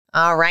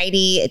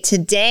Alrighty,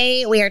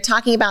 today we are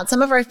talking about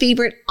some of our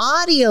favorite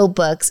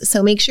audiobooks,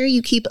 so make sure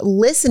you keep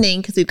listening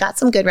because we've got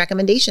some good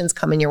recommendations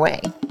coming your way.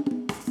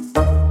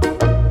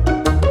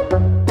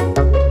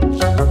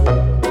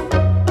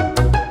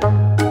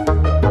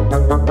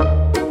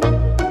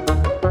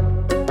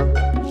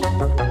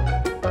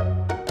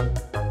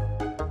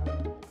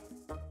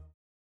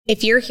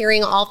 If you're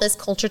hearing all this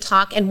culture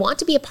talk and want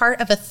to be a part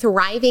of a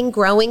thriving,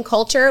 growing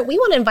culture, we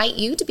want to invite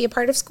you to be a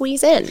part of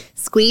Squeeze In.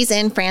 Squeeze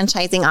In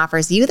Franchising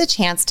offers you the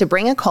chance to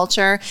bring a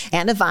culture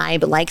and a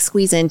vibe like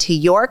Squeeze In to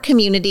your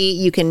community.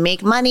 You can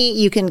make money,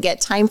 you can get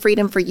time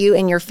freedom for you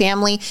and your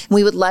family.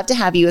 We would love to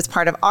have you as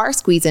part of our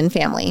Squeeze In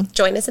family.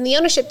 Join us in the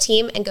ownership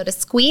team and go to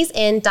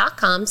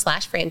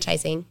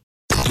squeezein.com/franchising.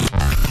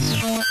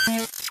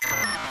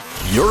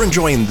 You're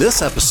enjoying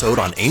this episode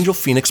on Angel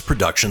Phoenix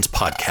Productions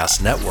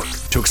Podcast Network.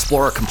 To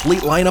explore a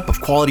complete lineup of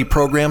quality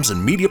programs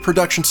and media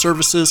production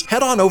services,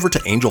 head on over to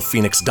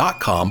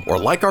angelphoenix.com or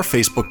like our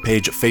Facebook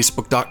page at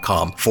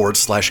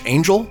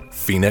facebook.com/Angel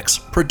Phoenix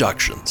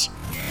Productions.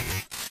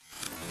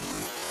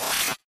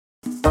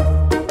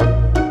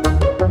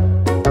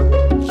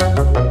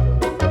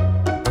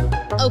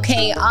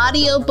 Okay,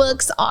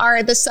 audiobooks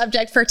are the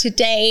subject for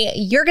today.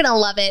 You're going to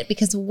love it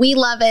because we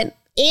love it.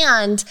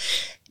 And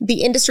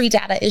the industry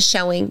data is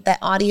showing that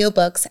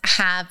audiobooks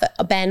have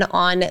been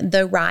on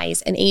the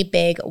rise in a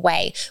big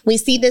way. We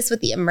see this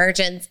with the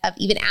emergence of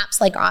even apps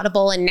like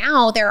Audible, and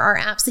now there are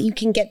apps that you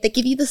can get that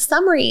give you the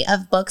summary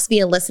of books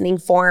via listening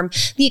form.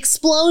 The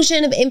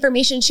explosion of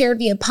information shared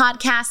via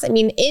podcasts. I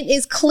mean, it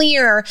is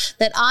clear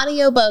that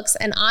audiobooks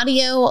and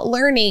audio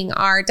learning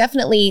are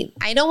definitely,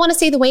 I don't want to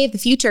say the way of the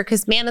future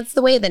because, man, it's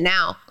the way of the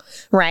now.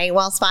 Right.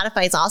 Well,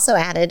 Spotify's also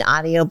added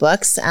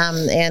audiobooks,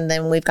 and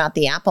then we've got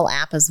the Apple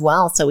app as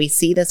well. So we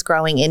see this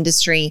growing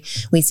industry.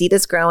 We see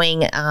this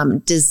growing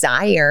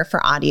desire for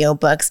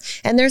audiobooks.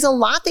 And there's a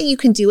lot that you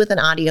can do with an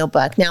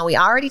audiobook. Now, we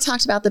already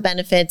talked about the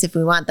benefits. If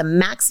we want the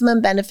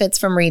maximum benefits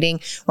from reading,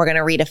 we're going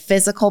to read a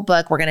physical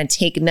book. We're going to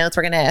take notes.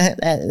 We're going to,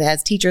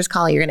 as teachers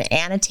call it, you're going to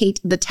annotate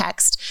the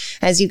text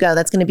as you go.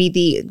 That's going to be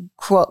the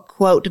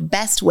quote,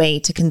 best way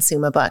to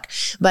consume a book.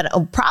 But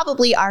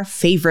probably our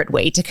favorite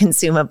way to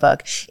consume a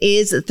book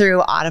is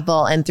through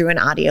Audible and through an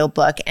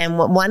audiobook. And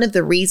one of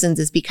the reasons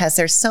is because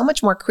there's so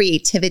much more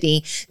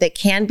creativity that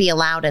can be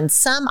allowed. And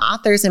some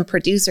authors and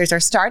producers are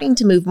starting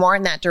to move more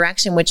in that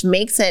direction, which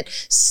makes it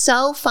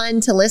so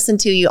fun to listen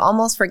to. You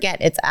almost forget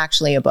it's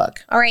actually a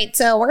book. All right.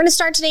 So we're going to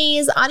start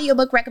today's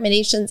audiobook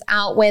recommendations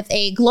out with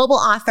a global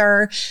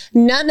author.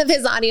 None of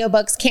his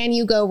audiobooks can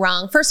you go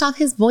wrong. First off,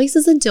 his voice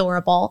is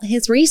adorable.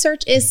 His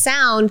research is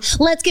sound.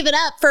 Let's give it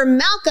up for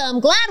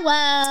Malcolm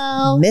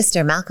Gladwell.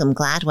 Mr. Malcolm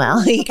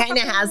Gladwell. He kind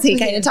of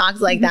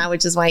talks like that,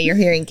 which is why you're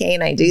hearing Kay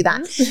and I do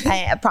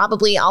that.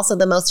 Probably also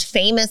the most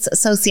famous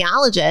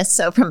sociologist.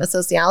 So from a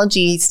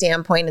sociology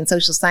standpoint and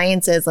social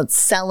sciences, let's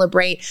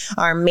celebrate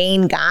our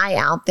main guy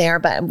out there.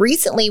 But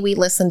recently we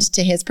listened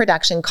to his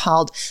production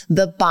called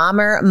The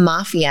Bomber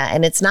Mafia.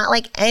 And it's not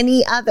like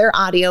any other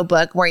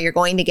audiobook where you're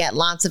going to get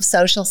lots of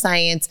social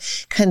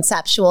science,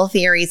 conceptual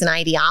theories and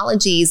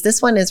ideologies.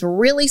 This one is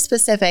really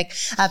specific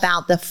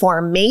about the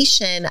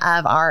formation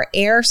of our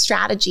air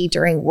strategy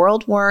during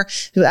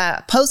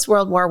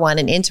post-World War I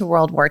and into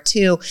World War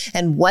II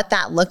and what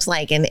that looked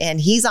like.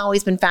 And he's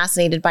always been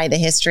fascinated by the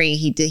history.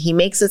 He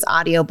makes this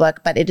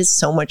audiobook, but it is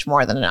so much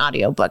more than an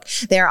audiobook.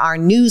 There are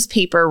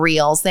newspaper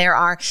reels. There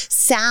are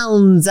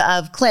sounds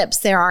of clips.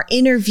 There are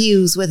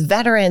interviews with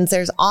veterans.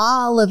 There's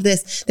all of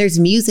this. There's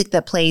music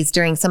that plays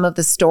during some of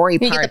the story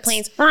parts. You get the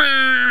planes.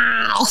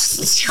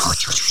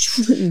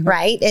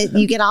 Right?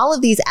 You get all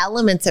of these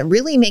elements that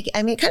really make,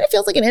 I mean, it kind of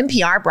feels like an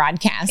NPR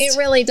broadcast. It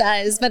really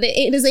does, but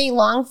it is a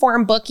long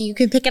form book. You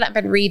can pick it up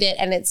and read it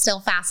and it's still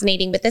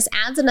fascinating, but this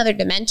adds another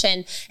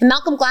dimension. And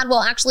Malcolm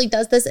Gladwell actually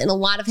does this in a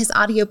lot of his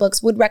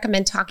audiobooks. Would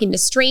recommend Talking to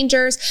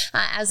Strangers,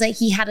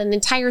 he had an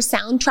entire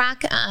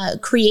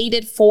soundtrack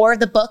created for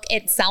the book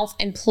itself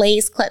and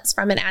plays clips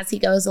from it as he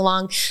goes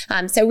along.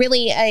 So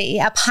really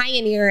a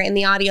pioneer in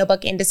the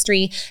audiobook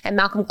industry, and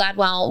Malcolm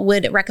Gladwell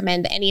would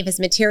recommend any of his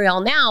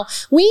material. Now,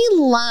 we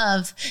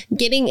love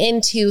getting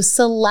into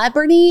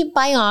celebrity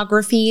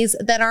biographies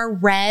that are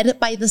read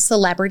by the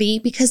celebrity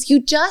because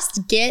you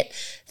just get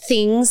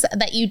things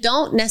that you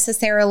don't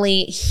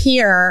necessarily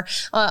hear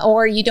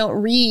or you don't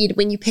read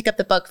when you pick up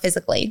the book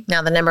physically.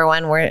 Now, the number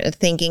one we're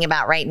thinking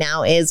about right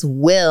now is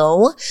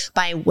Will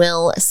by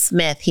Will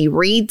Smith. He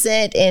reads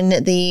it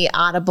in the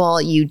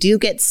Audible. You do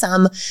get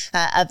some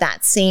of that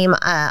same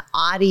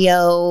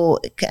audio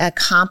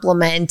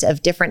complement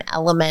of different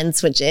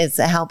elements, which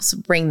helps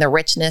bring the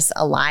richness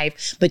alive,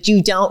 but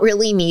you don't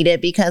really need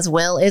it because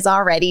Will is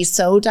already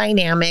so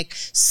dynamic,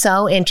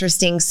 so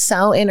interesting,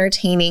 so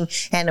entertaining.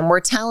 And we're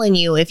telling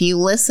you, if you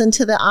listen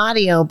to the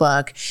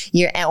audiobook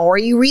or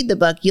you read the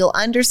book, you'll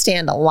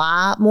understand a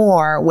lot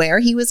more where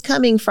he was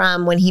coming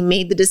from when he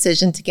made the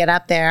decision to get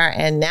up there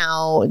and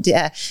now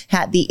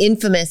had the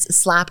infamous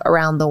slap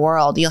around the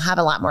world. You'll have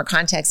a lot more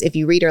context if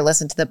you read or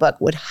listen to the book.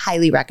 Would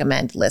highly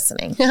recommend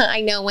listening.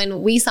 I know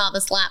when we saw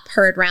the slap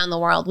heard around the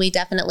world, we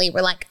definitely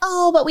were like,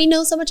 oh, but we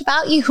know so much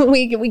about you.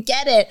 We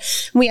get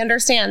it. We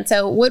understand.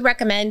 So would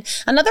recommend.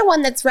 Another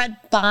one that's read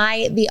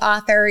by the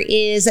author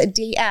is,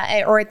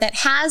 or that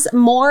has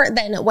more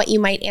than what you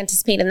might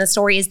anticipate in the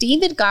story, is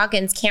David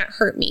Goggins' Can't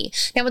Hurt Me.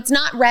 Now, it's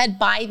not read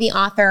by the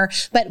author,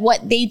 but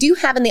what they do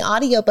have in the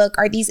audiobook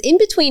are these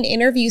in-between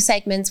interview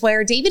segments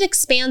where David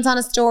expands on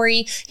a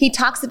story. He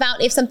talks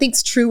about if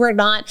something's true or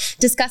not,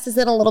 discusses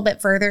it a little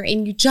bit further,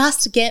 and you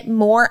just get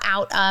more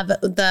out of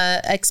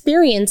the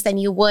experience than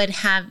you would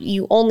have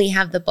you only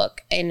have the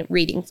book in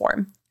reading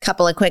form.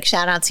 Couple of quick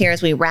shout outs here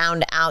as we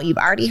round out. You've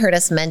already heard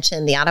us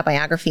mention the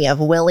autobiography of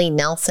Willie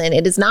Nelson.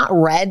 It is not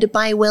read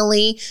by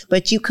Willie,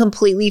 but you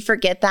completely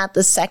forget that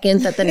the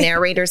second that the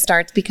narrator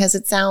starts because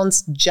it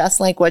sounds just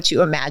like what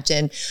you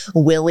imagine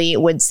Willie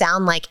would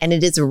sound like. And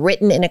it is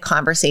written in a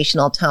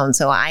conversational tone.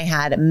 So I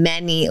had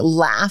many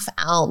laugh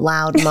out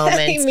loud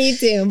moments. Me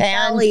too.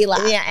 Belly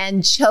laugh. Yeah,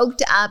 and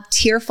choked up,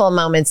 tearful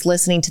moments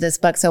listening to this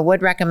book. So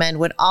would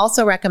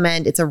also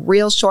recommend, it's a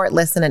real short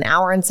listen, 1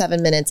 hour and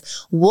 7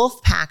 minutes,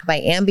 Wolfpack by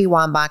Ambi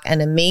Wambach,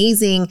 an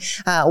amazing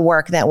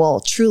work that will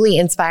truly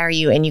inspire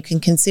you, and you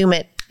can consume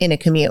it in a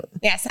commute.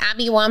 Yes,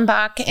 Abby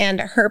Wambach and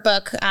her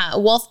book,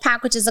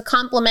 Wolfpack, which is a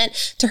compliment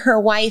to her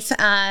wife,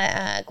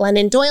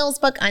 Glennon Doyle's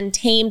book,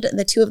 Untamed.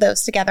 The two of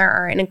those together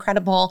are an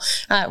incredible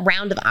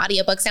round of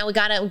audiobooks. Now we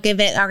got to give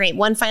it, all right,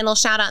 one final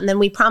shout out, and then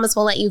we promise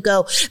we'll let you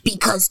go,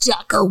 because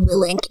Jocko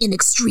Willink in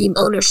Extreme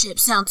Ownership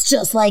sounds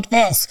just like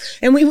this.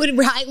 And we would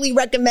highly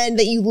recommend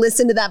that you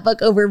listen to that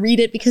book over read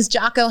it, because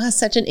Jocko has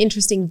such an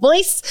interesting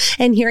voice,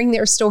 and hearing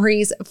their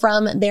stories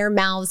from their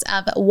mouths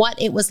of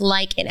what it was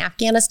like in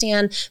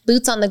Afghanistan,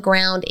 boots on the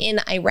ground in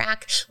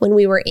Iraq when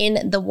we were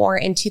in the war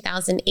in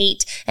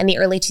 2008 and the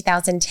early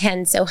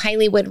 2010s. So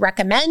highly would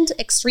recommend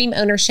Extreme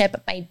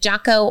Ownership by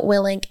Jocko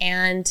Willink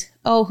and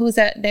who's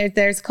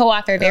there's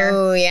co-author there.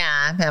 Oh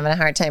yeah, I'm having a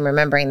hard time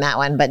remembering that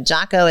one, but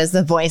Jocko is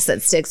the voice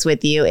that sticks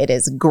with you. It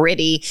is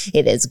gritty,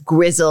 it is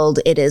grizzled,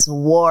 it is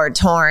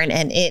war-torn,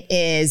 and it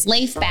is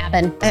Leif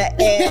Babin.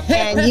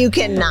 And you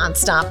cannot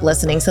stop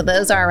listening. So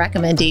those are our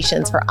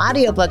recommendations for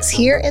audiobooks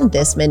here in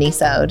this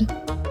mini-sode.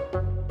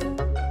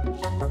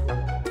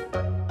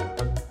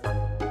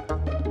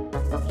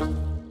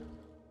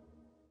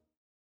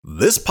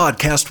 This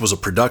podcast was a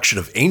production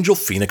of Angel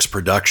Phoenix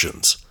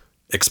Productions.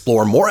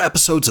 Explore more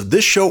episodes of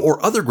this show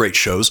or other great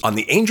shows on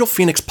the Angel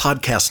Phoenix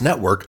Podcast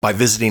Network by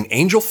visiting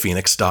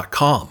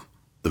angelphoenix.com.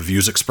 The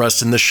views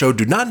expressed in this show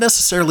do not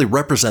necessarily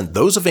represent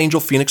those of Angel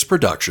Phoenix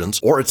Productions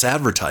or its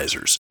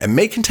advertisers, and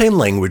may contain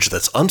language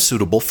that's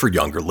unsuitable for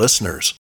younger listeners.